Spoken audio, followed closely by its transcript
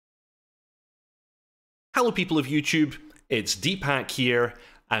Hello people of YouTube, it's Deepak here,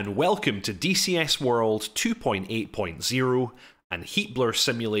 and welcome to DCS World 2.8.0 and Heat Blur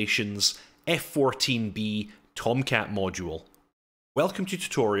Simulations F-14B Tomcat module. Welcome to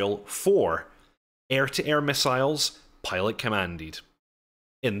tutorial 4, Air-to-Air Missiles Pilot Commanded.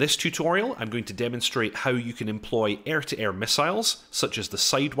 In this tutorial, I'm going to demonstrate how you can employ air-to-air missiles, such as the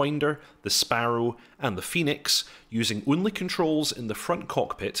Sidewinder, the Sparrow, and the Phoenix, using only controls in the front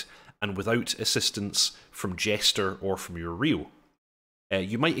cockpit and without assistance from Jester or from your Rio.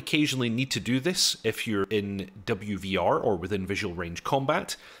 You might occasionally need to do this if you're in WVR or within visual range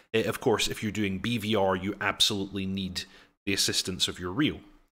combat. Of course, if you're doing BVR, you absolutely need the assistance of your Rio.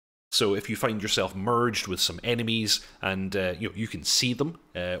 So if you find yourself merged with some enemies and you can see them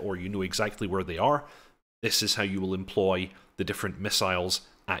or you know exactly where they are, this is how you will employ the different missiles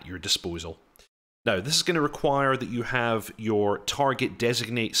at your disposal. Now, this is going to require that you have your target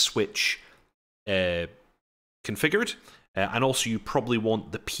designate switch configured, and also you probably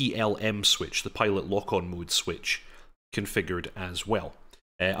want the PLM switch, the pilot lock-on mode switch, configured as well.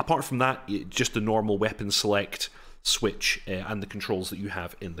 Apart from that, just the normal weapon select switch and the controls that you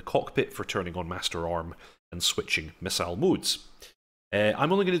have in the cockpit for turning on master arm and switching missile modes.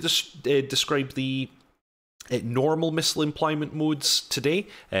 I'm only going to describe the normal missile employment modes today.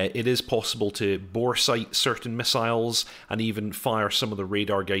 It is possible to bore sight certain missiles and even fire some of the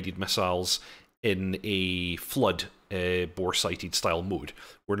radar guided missiles in a flood bore sighted style mode.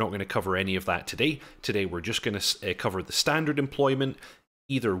 We're not going to cover any of that today. Today we're just going to cover the standard employment,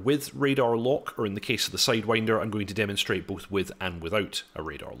 either with radar lock, or in the case of the Sidewinder, I'm going to demonstrate both with and without a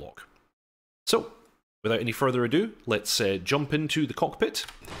radar lock. So, without any further ado, let's jump into the cockpit.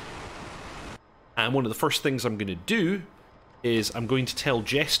 And one of the first things I'm going to do is I'm going to tell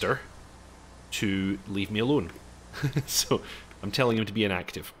Jester to leave me alone. So, I'm telling him to be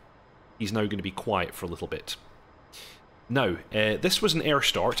inactive. He's now going to be quiet for a little bit. Now, this was an air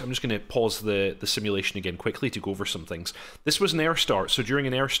start. I'm just going to pause the simulation again quickly to go over some things. This was an air start, so during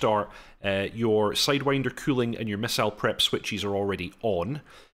an air start, your Sidewinder cooling and your missile prep switches are already on.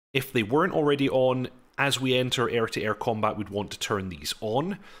 If they weren't already on, as we enter air-to-air combat, we'd want to turn these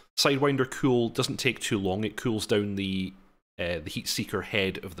on. Sidewinder cool doesn't take too long. It cools down the heat seeker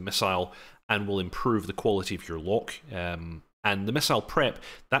head of the missile and will improve the quality of your lock. And the missile prep,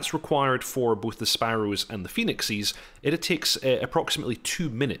 that's required for both the Sparrows and the Phoenixes. It takes approximately 2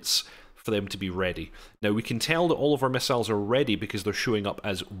 minutes for them to be ready. Now, we can tell that all of our missiles are ready because they're showing up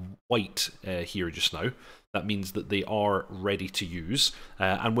as white here just now. That means that they are ready to use.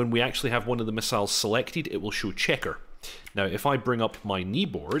 And when we actually have one of the missiles selected, it will show checker. Now, if I bring up my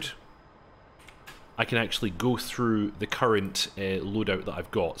kneeboard, I can actually go through the current loadout that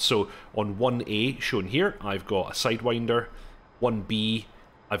I've got. So on 1A, shown here, I've got a Sidewinder. 1B,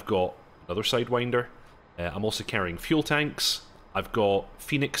 I've got another Sidewinder. I'm also carrying fuel tanks. I've got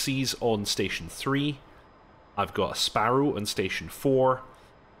Phoenixes on Station 3. I've got a Sparrow on Station 4.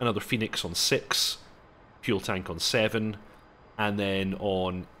 Another Phoenix on 6. Fuel tank on 7. And then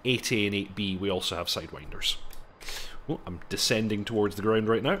on 8A and 8B, we also have Sidewinders. Oh, I'm descending towards the ground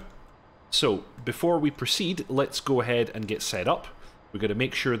right now. So, before we proceed, let's go ahead and get set up. We've got to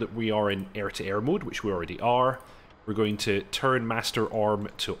make sure that we are in air-to-air mode, which we already are. We're going to turn master arm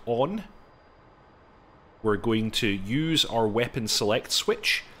to on. We're going to use our weapon select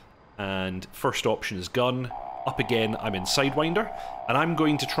switch, and first option is gun. Up again, I'm in Sidewinder, and I'm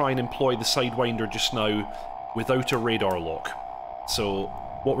going to try and employ the Sidewinder just now without a radar lock. So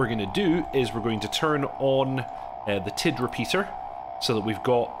what we're going to do is we're going to turn on the TID repeater so that we've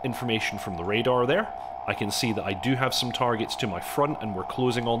got information from the radar there. I can see that I do have some targets to my front and we're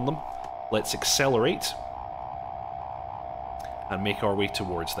closing on them. Let's accelerate and make our way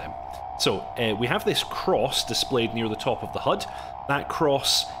towards them. So we have this cross displayed near the top of the HUD. That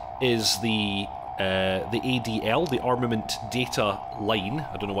cross is the ADL, the Armament Data Line.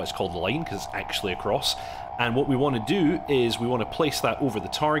 I don't know why it's called the line, because it's actually a cross. And what we want to do is we want to place that over the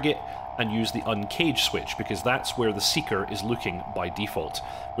target and use the uncage switch, because that's where the seeker is looking by default.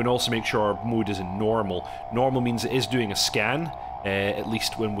 We can also make sure our mode is in normal. Normal means it is doing a scan. At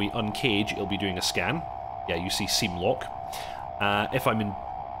least when we uncage, it'll be doing a scan. Yeah, you see seam lock. If I'm in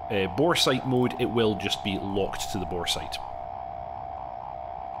bore sight mode, it will just be locked to the bore sight.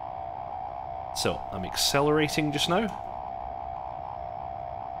 So, I'm accelerating just now.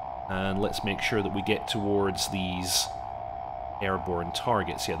 And let's make sure that we get towards these airborne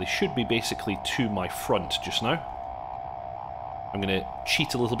targets. Yeah, they should be basically to my front just now. I'm going to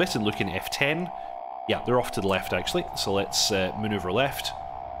cheat a little bit and look in F10. Yeah, they're off to the left actually. So let's maneuver left.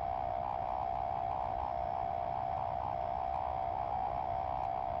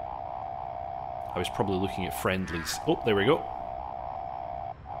 I was probably looking at friendlies. Oh, there we go.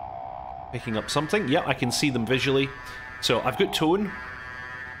 Picking up something. Yeah, I can see them visually. So I've got tone.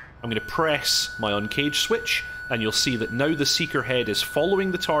 I'm going to press my uncage switch, and you'll see that now the seeker head is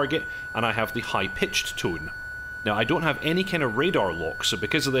following the target, and I have the high-pitched tone. Now, I don't have any kind of radar lock, so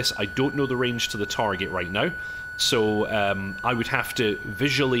because of this, I don't know the range to the target right now. So I would have to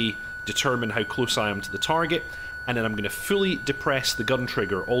visually determine how close I am to the target, and then I'm going to fully depress the gun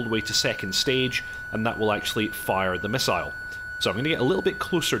trigger all the way to second stage, and that will actually fire the missile. So I'm going to get a little bit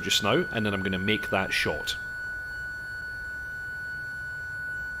closer just now, and then I'm going to make that shot.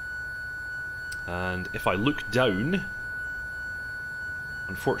 And if I look down,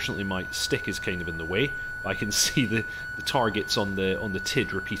 unfortunately my stick is kind of in the way, but I can see the targets on the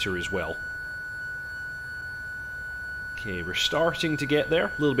TID repeater as well. Okay, we're starting to get there,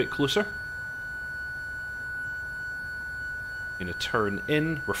 a little bit closer. Going to turn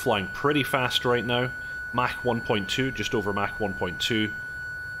in. We're flying pretty fast right now. Mach 1.2, just over Mach 1.2.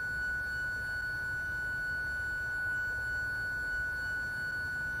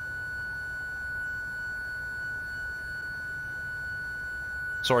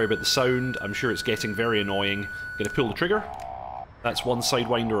 Sorry about the sound, I'm sure it's getting very annoying. Going to pull the trigger. That's one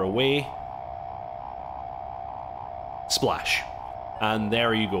Sidewinder away. Splash. And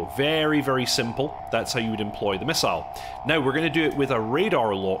there you go. Very, very simple. That's how you would employ the missile. Now, we're going to do it with a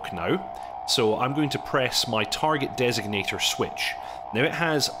radar lock now. So I'm going to press my target designator switch. Now, it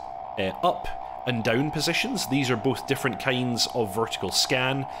has up and down positions. These are both different kinds of vertical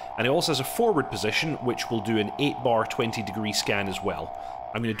scan. And it also has a forward position, which will do an 8-bar 20-degree scan as well.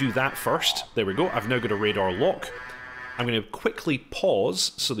 I'm going to do that first. There we go. I've now got a radar lock. I'm going to quickly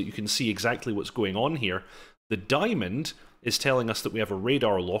pause so that you can see exactly what's going on here. The diamond is telling us that we have a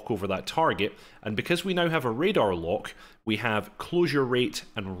radar lock over that target, and because we now have a radar lock, we have closure rate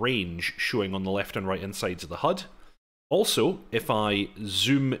and range showing on the left and right hand sides of the HUD. Also, if I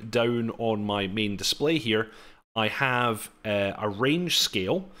zoom down on my main display here, I have a range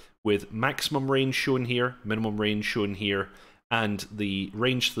scale with maximum range shown here, minimum range shown here, and the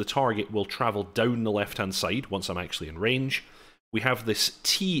range to the target will travel down the left hand side once I'm actually in range. We have this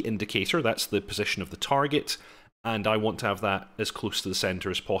T indicator, that's the position of the target, and I want to have that as close to the centre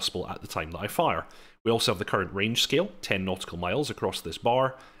as possible at the time that I fire. We also have the current range scale, 10 nautical miles across this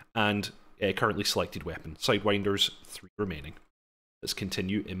bar, and currently selected weapon. Sidewinders, 3 remaining. Let's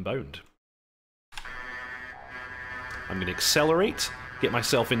continue inbound. I'm going to accelerate, get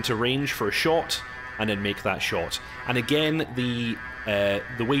myself into range for a shot, and then make that shot. And again, the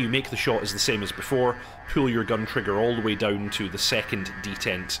way you make the shot is the same as before. Pull your gun trigger all the way down to the second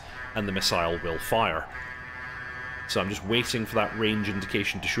detent, and the missile will fire. So I'm just waiting for that range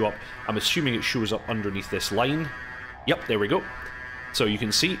indication to show up. I'm assuming it shows up underneath this line. Yep, there we go. So you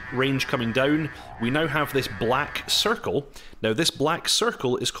can see range coming down. We now have this black circle. Now this black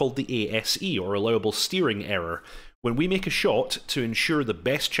circle is called the ASE, or allowable steering error. When we make a shot, to ensure the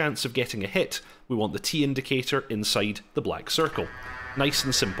best chance of getting a hit, we want the T indicator inside the black circle. Nice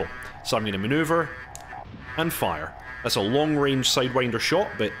and simple. So I'm going to maneuver and fire. That's a long-range Sidewinder shot,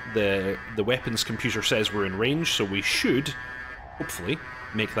 but the weapons computer says we're in range, so we should, hopefully,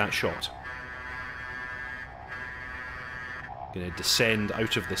 make that shot. Going to descend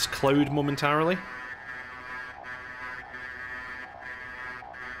out of this cloud momentarily.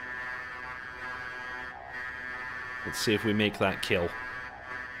 Let's see if we make that kill.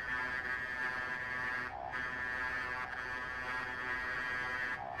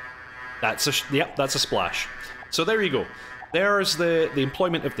 That's a splash. So there you go. There's the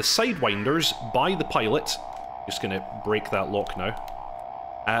employment of the Sidewinders by the pilot. Just going to break that lock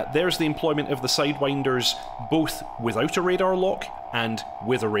now. There's the employment of the Sidewinders both without a radar lock and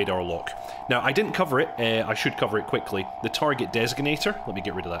with a radar lock. Now, I didn't cover it. I should cover it quickly. The target designator. Let me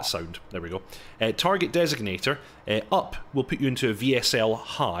get rid of that sound. There we go. Target designator. Up will put you into a VSL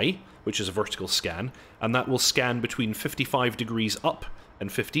high, which is a vertical scan, and that will scan between 55 degrees up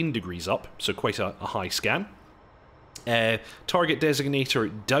and 15 degrees up, so quite a high scan. Target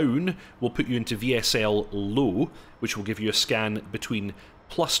designator down will put you into VSL low, which will give you a scan between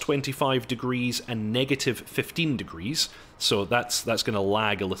plus 25 degrees and negative 15 degrees. So that's going to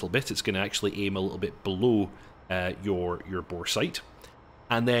lag a little bit. It's going to actually aim a little bit below your bore sight.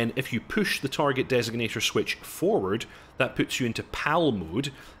 And then if you push the target designator switch forward, that puts you into PAL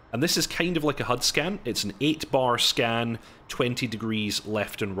mode. And this is kind of like a HUD scan. It's an 8-bar scan, 20 degrees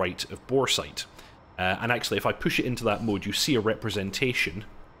left and right of bore sight. And actually, if I push it into that mode, you see a representation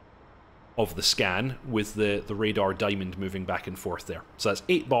of the scan with the radar diamond moving back and forth there. So that's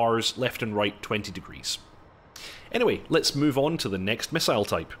 8 bars, left and right, 20 degrees. Anyway, let's move on to the next missile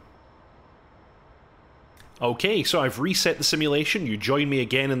type. Okay, so I've reset the simulation. You join me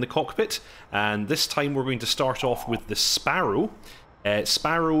again in the cockpit, and this time we're going to start off with the Sparrow.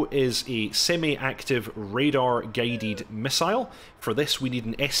 Sparrow is a semi-active radar-guided missile. For this, we need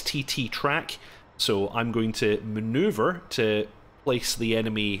an STT track, so I'm going to maneuver to place the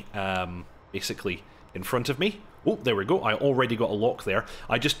enemy basically in front of me. Oh, there we go. I already got a lock there.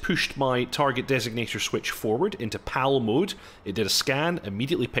 I just pushed my target designator switch forward into PAL mode. It did a scan,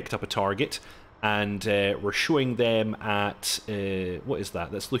 immediately picked up a target, and we're showing them at, what is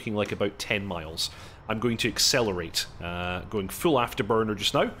that? That's looking like about 10 miles. I'm going to accelerate, going full afterburner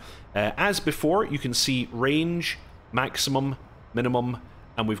just now. As before, you can see range, maximum, minimum,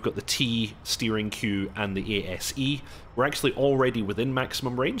 and we've got the T, steering Q, and the ASE. We're actually already within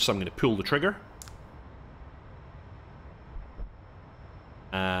maximum range, so I'm going to pull the trigger.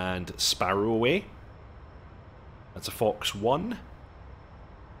 And Sparrow away. That's a Fox 1.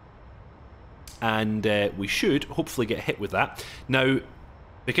 And we should hopefully get hit with that. Now,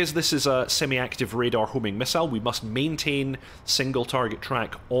 because this is a semi-active radar homing missile, we must maintain single target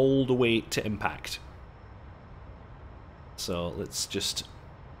track all the way to impact. So let's just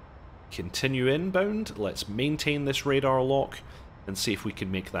continue inbound. Let's maintain this radar lock and see if we can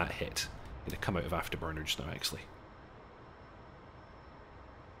make that hit. I'm going to come out of afterburner just now, actually.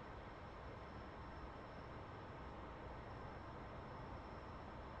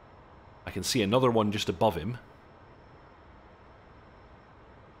 I can see another one just above him.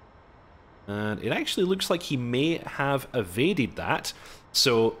 And it actually looks like he may have evaded that.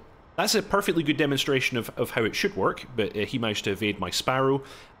 So that's a perfectly good demonstration of how it should work, but he managed to evade my Sparrow.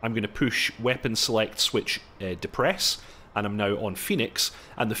 I'm going to push weapon select switch depress, and I'm now on Phoenix.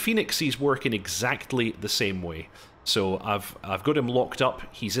 And the Phoenix is working exactly the same way. So I've got him locked up.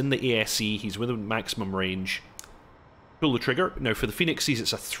 He's in the ASE. He's within maximum range. Pull the trigger. Now for the Phoenixes,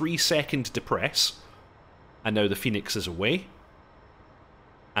 it's a 3-second depress, and now the Phoenix is away.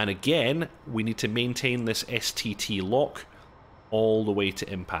 And again, we need to maintain this STT lock all the way to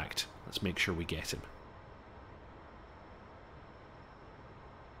impact. Let's make sure we get him.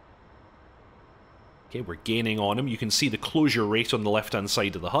 Okay, we're gaining on him. You can see the closure rate on the left-hand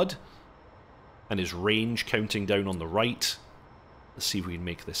side of the HUD, and his range counting down on the right. Let's see if we can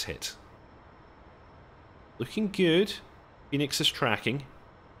make this hit. Looking good. Phoenix is tracking.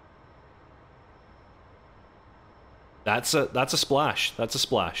 That's a splash. That's a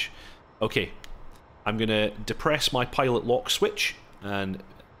splash. Okay. I'm going to depress my pilot lock switch and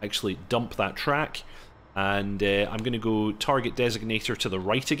actually dump that track. And I'm going to go target designator to the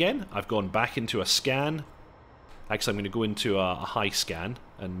right again. I've gone back into a scan. Actually, I'm going to go into a high scan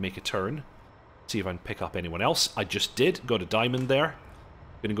and make a turn. See if I can pick up anyone else. I just did. Got a diamond there.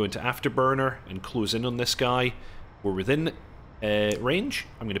 Going to go into afterburner and close in on this guy. We're within range.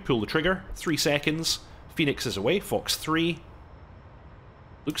 I'm going to pull the trigger. 3 seconds. Phoenix is away. Fox 3.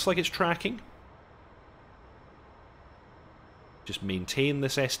 Looks like it's tracking. Just maintain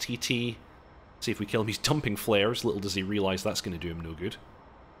this STT. See if we kill him. He's dumping flares. Little does he realise that's going to do him no good.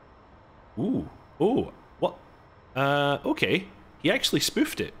 Ooh. Oh. What? Okay. He actually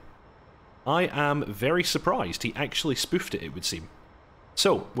spoofed it. I am very surprised. He actually spoofed it, it would seem.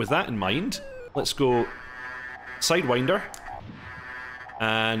 So, with that in mind, let's go Sidewinder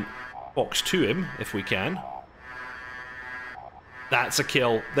and Fox to him, if we can. That's a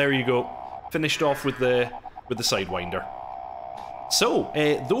kill. There you go. Finished off with the Sidewinder. So,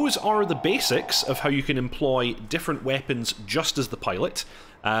 those are the basics of how you can employ different weapons just as the pilot.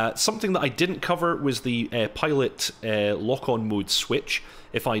 Something that I didn't cover was the pilot lock-on mode switch.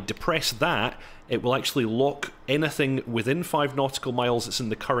 If I depress that, it will actually lock anything within 5 nautical miles that's in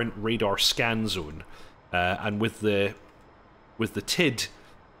the current radar scan zone. And with the TID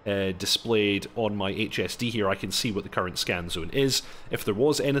displayed on my HSD here, I can see what the current scan zone is. If there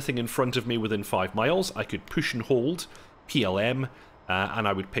was anything in front of me within 5 miles, I could push and hold PLM, and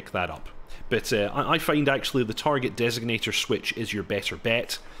I would pick that up. But I find actually the target designator switch is your better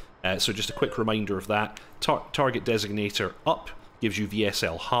bet. So just a quick reminder of that. Target designator up gives you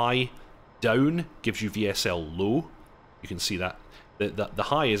VSL high, down gives you VSL low. You can see that. The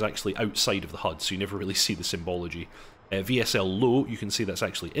high is actually outside of the HUD, so you never really see the symbology. VSL low, you can see that's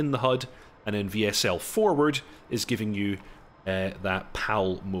actually in the HUD, and then VSL forward is giving you that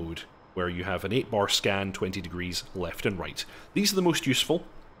PAL mode, where you have an 8-bar scan, 20 degrees left and right. These are the most useful.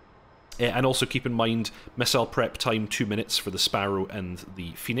 And also keep in mind, missile prep time 2 minutes for the Sparrow and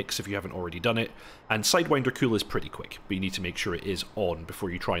the Phoenix if you haven't already done it. And Sidewinder cool is pretty quick, but you need to make sure it is on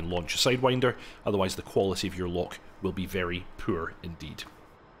before you try and launch a Sidewinder, otherwise the quality of your lock will be very poor indeed.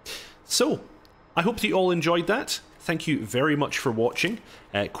 So, I hope that you all enjoyed that. thank you very much for watching.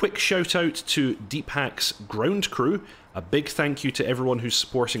 Quick shout out to Deephack's ground crew. A big thank you to everyone who's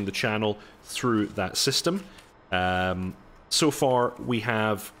supporting the channel through that system. So far, we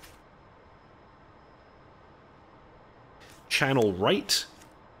have Channel Right,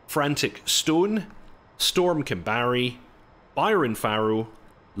 Frantic Stone, Storm Kimbari, Byron Farrow,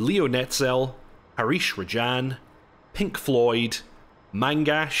 Leo Netzel, Harish Rajan, Pink Floyd,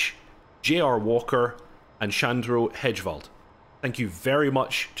 Mangash, J.R. Walker, and Chandro Hedgevald. Thank you very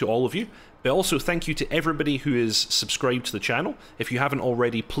much to all of you, but also thank you to everybody who is subscribed to the channel. If you haven't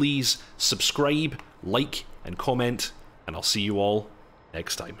already, please subscribe, like, and comment, and I'll see you all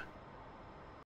next time.